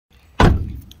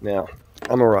Now,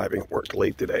 I'm arriving at work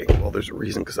late today. Well, there's a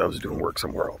reason, because I was doing work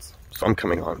somewhere else. So I'm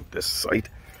coming on this site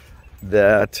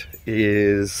that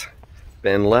is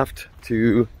been left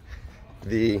to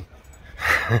the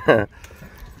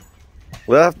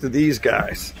left to these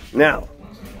guys. Now,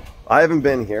 I haven't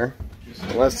been here.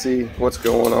 So let's see what's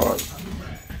going on.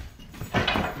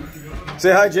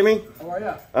 Say hi, Jimmy. How are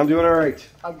you? I'm doing all right.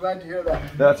 I'm glad to hear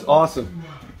that. That's awesome.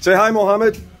 Say hi,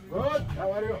 Mohammed. Good.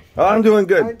 How are you? I'm doing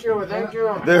good. Thank you. Thank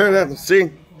you. There,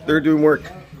 see, they're doing work.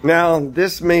 Now,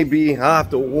 this may be, I'll have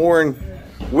to warn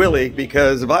Willie,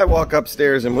 because if I walk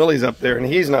upstairs and Willie's up there and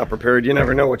he's not prepared, you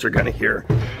never know what you're gonna hear.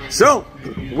 So,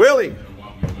 Willie.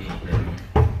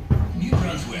 New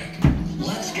Brunswick,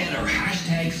 let's get our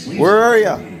hashtag Where are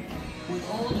ya? With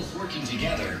all of us working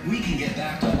together, we can get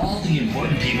back to all the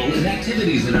important people and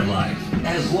activities in our life.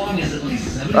 As long as at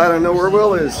least 70 I don't know where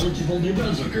Will is. eligible New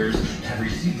Brunswickers have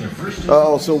received their first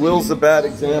Oh, so Will's a bad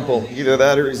example. Either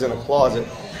that or he's in a closet.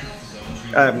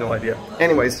 I have no idea.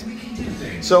 Anyways,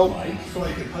 so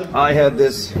I had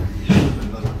this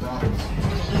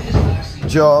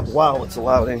job. Wow, it's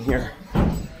loud in here.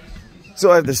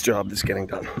 So I have this job that's getting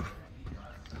done.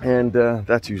 And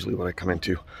that's usually what I come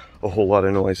into. A whole lot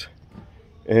of noise.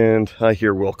 And I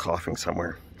hear Will coughing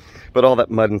somewhere. But all that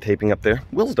mud and taping up there,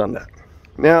 Will's done that.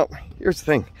 Now, here's the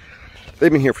thing.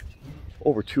 They've been here for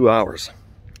over 2 hours.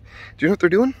 Do you know what they're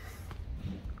doing?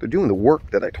 They're doing the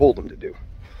work that I told them to do.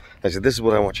 I said, this is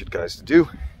what I want you guys to do.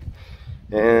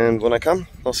 And when I come,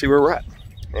 I'll see where we're at.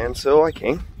 And so I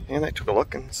came and I took a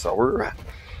look and saw where we're at.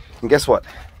 And guess what?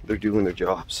 They're doing their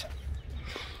jobs.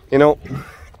 You know,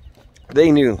 they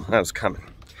knew I was coming.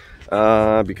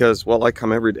 Because, well, I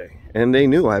come every day. And they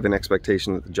knew I have an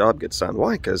expectation that the job gets done.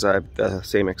 Why? Because I have the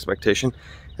same expectation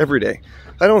every day.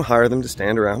 I don't hire them to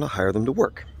stand around, I hire them to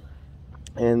work.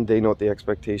 And they know what the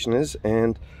expectation is,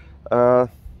 and for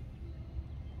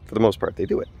the most part they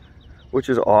do it, which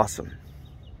is awesome.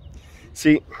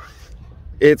 See,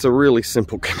 it's a really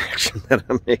simple connection that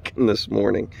I'm making this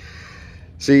morning.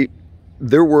 See,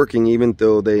 they're working even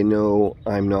though they know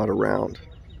I'm not around.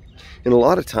 And a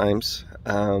lot of times,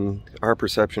 our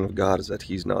perception of God is that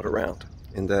he's not around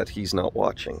and that he's not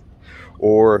watching,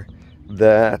 or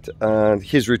that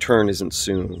his return isn't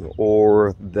soon,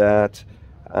 or that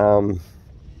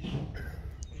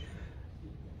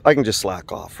I can just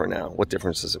slack off for now. What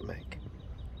difference does it make?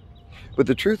 But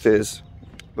the truth is,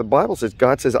 the Bible says,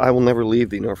 God says, I will never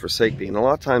leave thee nor forsake thee. And a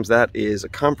lot of times that is a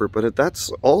comfort, but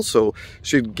that's also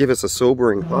should give us a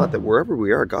sobering thought that wherever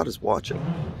we are, God is watching.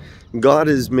 God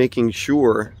is making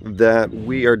sure that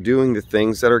we are doing the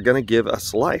things that are going to give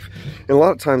us life. And a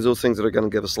lot of times those things that are going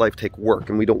to give us life take work,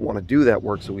 and we don't want to do that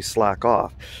work, so we slack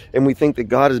off. And we think that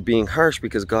God is being harsh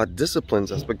because God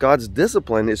disciplines us. But God's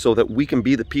discipline is so that we can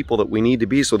be the people that we need to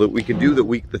be, so that we can do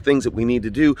the things that we need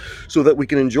to do, so that we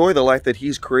can enjoy the life that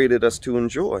he's created us to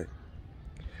enjoy.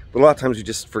 But a lot of times we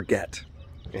just forget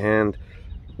and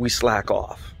we slack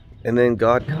off. And then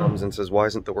God comes and says, why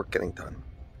isn't the work getting done?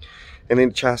 And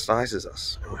then chastises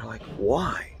us. And we're like,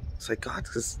 why? It's like, God,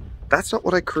 because that's not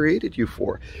what I created you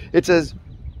for. It says,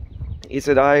 he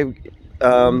said, I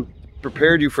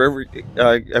prepared you for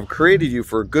I've created you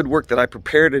for a good work that I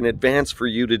prepared in advance for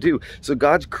you to do. So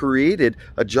God's created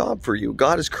a job for you.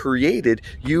 God has created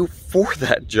you for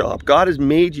that job. God has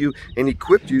made you and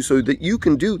equipped you so that you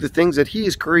can do the things that he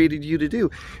has created you to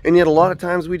do. And yet a lot of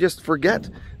times we just forget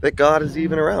that God is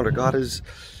even around, or God is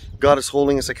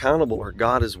holding us accountable, or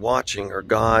God is watching, or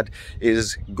God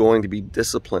is going to be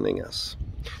disciplining us.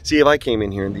 See, if I came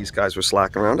in here and these guys were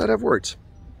slacking around, I'd have words.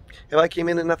 If I came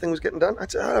in and nothing was getting done,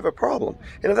 I'd say I'd have a problem.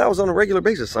 And if that was on a regular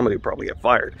basis, somebody would probably get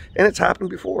fired. And it's happened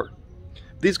before.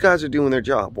 These guys are doing their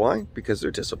job. Why? Because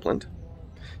they're disciplined.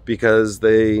 Because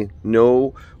they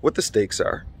know what the stakes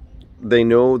are. They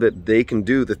know that they can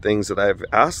do the things that I've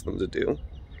asked them to do,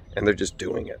 and they're just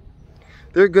doing it.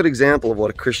 They're a good example of what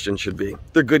a Christian should be.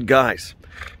 They're good guys.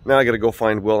 Now I got to go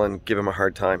find Will and give him a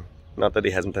hard time. Not that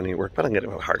he hasn't done any work, but I'm going to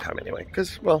give him a hard time anyway,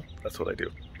 because, well, that's what I do.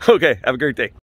 Okay, have a great day.